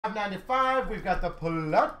$5.95, we've got the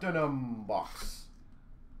Platinum box.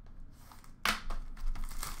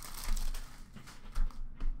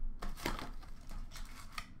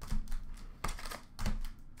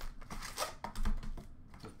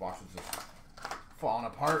 This box is just falling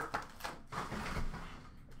apart.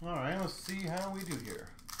 Alright, let's see how we do here.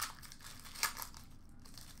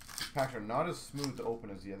 These packs are not as smooth to open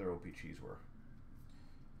as the other OPCs were.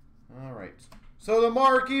 Alright. So the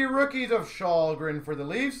marquee rookies of Shalgren for the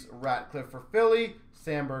Leafs, Ratcliffe for Philly,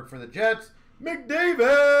 Sandberg for the Jets,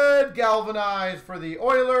 McDavid galvanized for the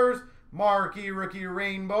Oilers, marquee rookie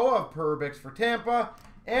rainbow of Perbix for Tampa,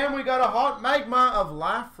 and we got a hot magma of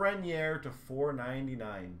Lafreniere to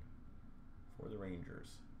 $4.99 for the Rangers.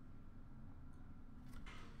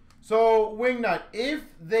 So Wingnut, if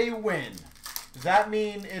they win, does that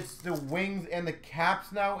mean it's the Wings and the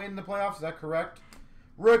Caps now in the playoffs? Is that correct?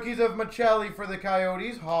 Rookies of Michelli for the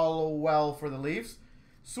Coyotes, Hollowell for the Leafs,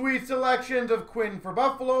 sweet selections of Quinn for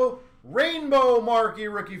Buffalo, rainbow marquee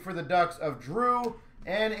rookie for the Ducks of Drew,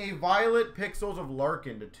 and a violet pixels of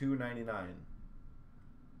Larkin to $2.99.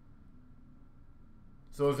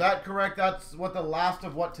 So is that correct? That's what the last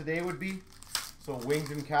of what today would be? So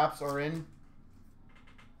Wings and Caps are in.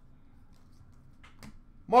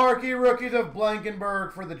 Marquee rookies of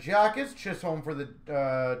Blankenberg for the Jackets, Chisholm for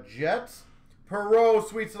the Jets, Perot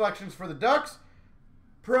sweet selections for the Ducks,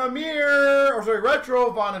 retro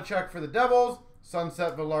Vanacek for the Devils,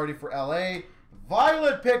 Sunset Velarde for LA,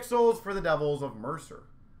 violet pixels for the Devils of Mercer,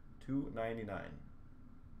 $2.99.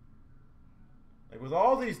 Like with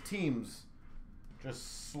all these teams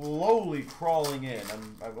just slowly crawling in,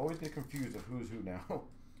 I've always get confused of who's who now,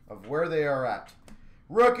 of where they are at.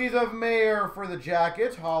 Rookies of Mayer for the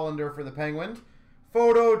Jackets, Hollander for the Penguins,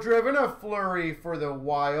 photo driven of Fleury for the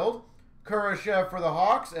Wild, Kurashev for the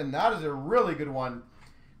Hawks, and that is a really good one.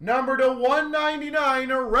 Number to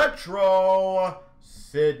 199, a retro,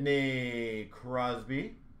 Sidney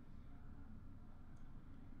Crosby.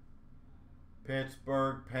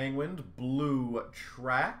 Pittsburgh Penguins, blue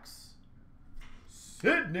tracks,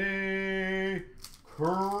 Sidney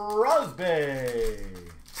Crosby.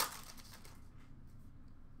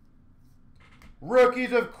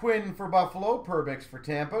 Rookies of Quinn for Buffalo, Perbix for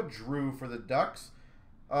Tampa, Drew for the Ducks.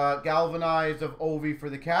 Galvanized of Ovi for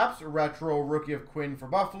the Caps. Retro rookie of Quinn for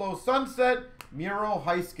Buffalo. Sunset, Miro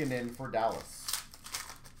Heiskanen for Dallas.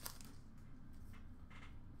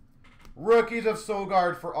 Rookies of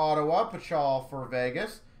Sogard for Ottawa. Pachal for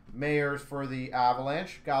Vegas. Mayers for the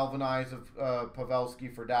Avalanche. Galvanized of Pavelski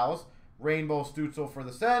for Dallas. Rainbow Stutzel for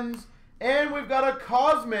the Sens. And we've got a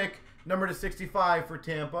Cosmic number to 65 for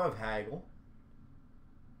Tampa of Hagel.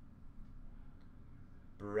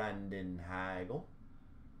 Brandon Hagel.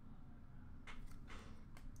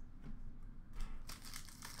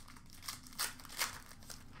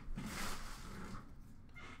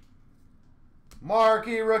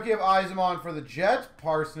 Marquee rookie of Yzerman for the Jets,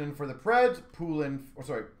 Parsonen for the Preds,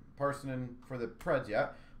 Parsonen for the Preds, yeah.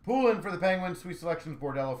 Poulin for the Penguins, sweet selections,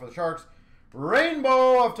 Bordello for the Sharks,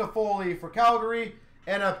 rainbow of Toffoli for Calgary,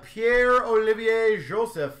 and a Pierre-Olivier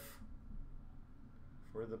Joseph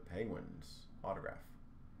for the Penguins autograph.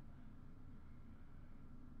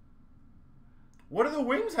 What do the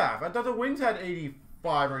Wings have? I thought the Wings had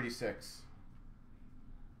 85 or 86.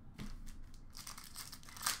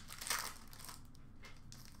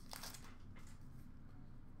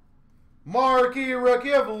 Marquee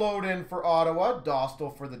rookie of Loden for Ottawa,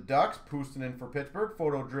 Dostal for the Ducks, Puustinen for Pittsburgh,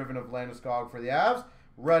 photo driven of Landeskog for the Avs,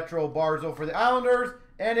 retro Barzo for the Islanders,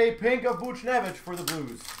 and a pink of Buchnevich for the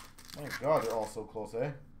Blues. My God, they're all so close,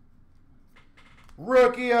 eh?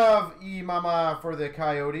 Rookie of Imama for the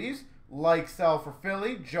Coyotes, Likesell for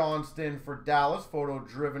Philly, Johnston for Dallas, photo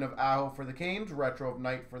driven of Aho for the Canes, retro of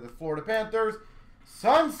Knight for the Florida Panthers,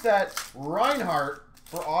 Sunset Reinhardt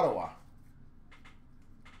for Ottawa.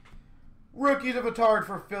 Rookies of Attard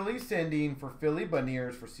for Philly, Sandine for Philly,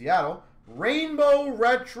 Beniers for Seattle, rainbow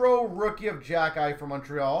retro rookie of Jack Eye for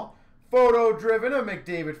Montreal, photo driven of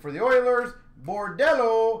McDavid for the Oilers,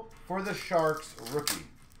 Bordello for the Sharks rookie.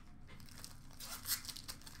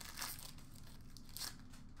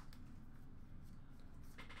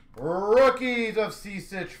 Rookies of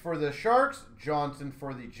Cisic for the Sharks, Johnson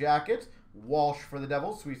for the Jackets, Walsh for the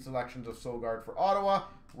Devils, sweet selections of Sogard for Ottawa,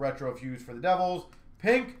 retro of Hughes for the Devils,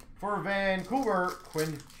 pink for Vancouver,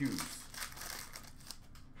 Quinn Hughes.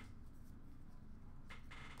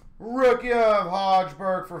 Rookie of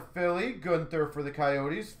Hodgeberg for Philly, Gunther for the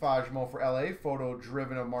Coyotes, Fajmo for LA, photo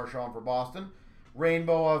driven of Marchand for Boston,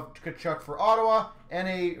 rainbow of Tkachuk for Ottawa, and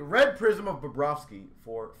a red prism of Bobrovsky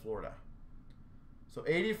for Florida. So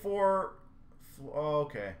 84,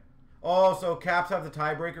 okay. Oh, so Caps have the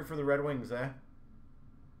tiebreaker for the Red Wings, eh?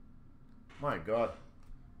 My God.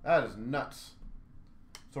 That is nuts.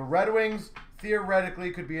 So Red Wings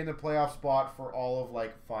theoretically could be in the playoff spot for all of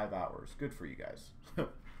like 5 hours. Good for you guys.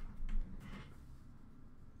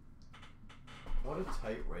 What a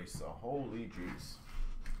tight race, though. Holy jeez.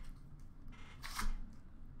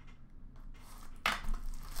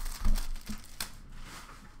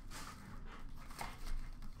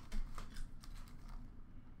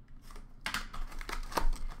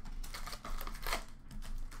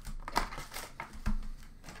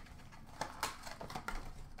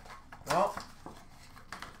 Well,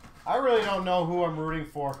 I really don't know who I'm rooting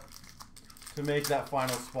for to make that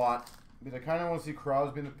final spot. Because I kind of want to see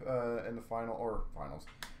Crosby in the final or finals.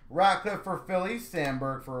 Ratcliffe for Philly,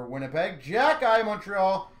 Sandberg for Winnipeg, Jack I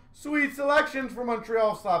Montreal, Sweet Selections for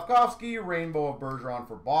Montreal, Slavkovsky, Rainbow of Bergeron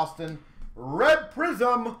for Boston, Red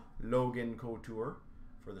Prism, Logan Couture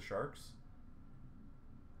for the Sharks.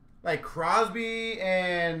 Like Crosby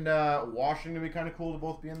and Washington would be kind of cool to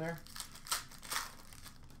both be in there.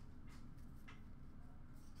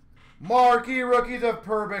 Marquee rookies of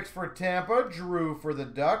Perbix for Tampa, Drew for the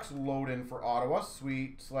Ducks, Loden for Ottawa,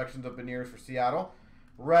 Sweet Selections of Beniers for Seattle,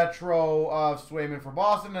 Retro of Swayman for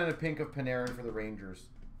Boston, and a pink of Panarin for the Rangers.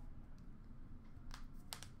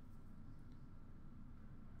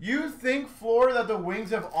 You think, Floor, that the Wings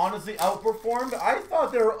have honestly outperformed? I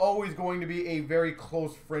thought they were always going to be a very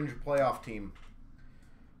close fringe playoff team.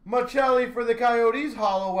 Machelli for the Coyotes,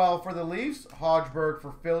 Hollowell for the Leafs, Hodgeberg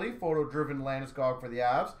for Philly, photo-driven Landeskog for the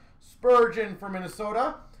Avs, Spurgeon for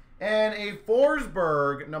Minnesota, and a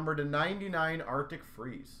Forsberg number to 99 Arctic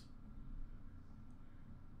Freeze.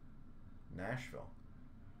 Nashville.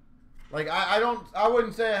 Like I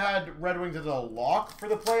wouldn't say I had Red Wings as a lock for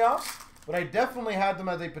the playoffs, but I definitely had them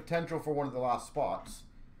as a potential for one of the last spots.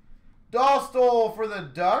 Dostal for the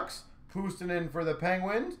Ducks, Puustinen for the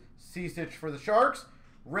Penguins, Cisic for the Sharks,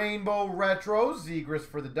 Rainbow Retro, Zegras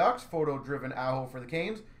for the Ducks, photo-driven Aho for the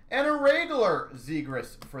Canes, and a regular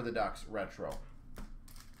Zegras for the Ducks retro.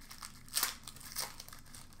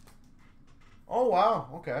 Oh, wow.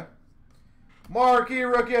 Okay. Marquee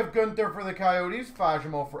rookie of Gunther for the Coyotes,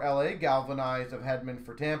 Fajimo for LA, Galvanized of Hedman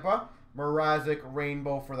for Tampa, Mrazek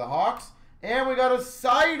Rainbow for the Hawks, and we got a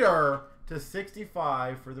Cider to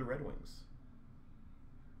 65 for the Red Wings.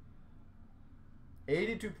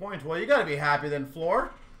 82 points. Well, you got to be happy then,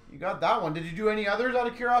 Floor. You got that one. Did you do any others out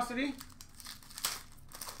of curiosity?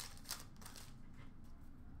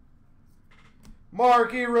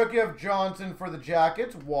 Marquee rookie of Johnson for the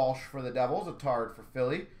Jackets, Walsh for the Devils, Attard for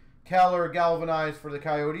Philly, Keller Galvanized for the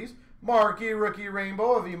Coyotes, Marquee rookie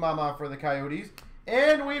Rainbow of Imama for the Coyotes,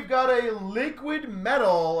 and we've got a liquid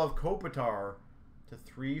metal of Kopitar to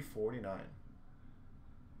 349.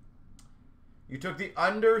 You took the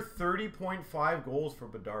under 30.5 goals for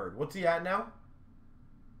Bedard. What's he at now?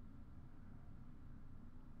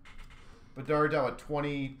 Bedard's at what,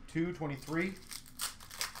 22, 23? Is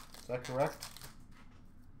that correct?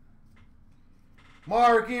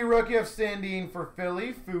 Marquee rookie of Sandin for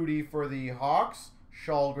Philly, Foodie for the Hawks,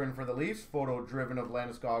 Shalgren for the Leafs, photo-driven of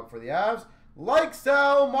Landeskog for the Avs,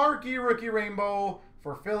 Likesell, Marquee rookie Rainbow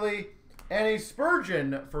for Philly, and a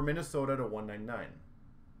Spurgeon for Minnesota to 199.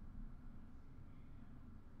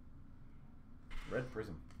 Red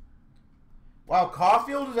Prism. Wow,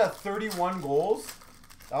 Caulfield is at 31 goals.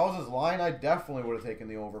 That was his line. I definitely would have taken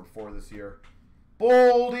the over before this year.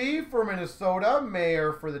 Boldy for Minnesota,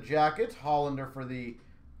 Mayer for the Jackets, Hollander for the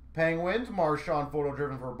Penguins, Marchand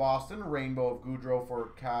photo-driven for Boston, Rainbow of Goudreau for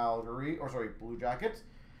Calgary, or sorry, Blue Jackets,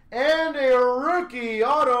 and a rookie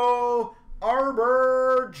auto,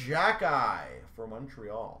 Arbor Jackeye for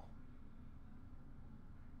Montreal.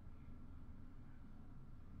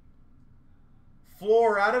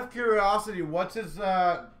 Floor, out of curiosity, what's his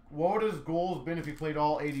what would his goals been if he played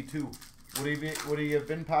all 82? Would he have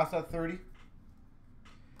been past that 30?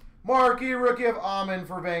 Marquee rookie of Amen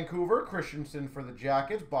for Vancouver, Christensen for the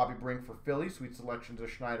Jackets, Bobby Brink for Philly, Sweet Selections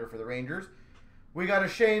of Schneider for the Rangers. We got a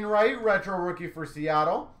Shane Wright, retro rookie for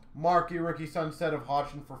Seattle, Marquee rookie Sunset of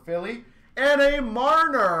Hodgson for Philly, and a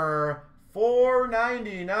Marner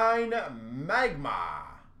 499 Magma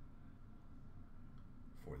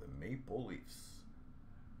for the Maple Leafs.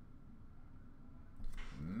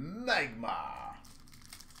 Magma.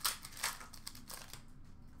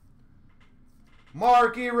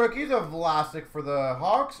 Marquee rookies of Vlasic for the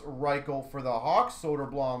Hawks, Reichel for the Hawks,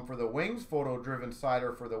 Soderblom for the Wings, photo-driven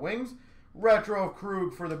Cider for the Wings, retro of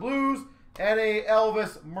Krug for the Blues, and a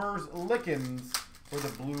Elvis Merzlikins for the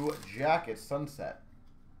Blue Jackets Sunset.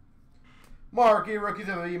 Marquee rookies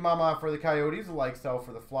of Imama for the Coyotes, Likesell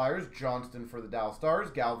for the Flyers, Johnston for the Dallas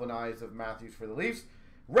Stars, Galvanized of Matthews for the Leafs,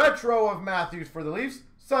 Retro of Matthews for the Leafs,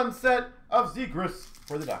 Sunset of Zegras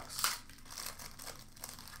for the Ducks.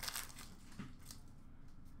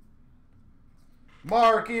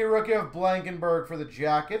 Marquee rookie of Blankenberg for the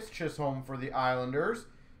Jackets, Chisholm for the Islanders,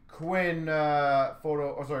 Quinn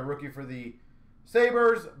rookie for the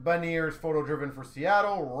Sabres, Beniers photo driven for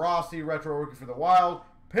Seattle, Rossi retro rookie for the Wild,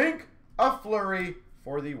 Pink a Fleury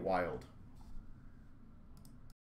for the Wild.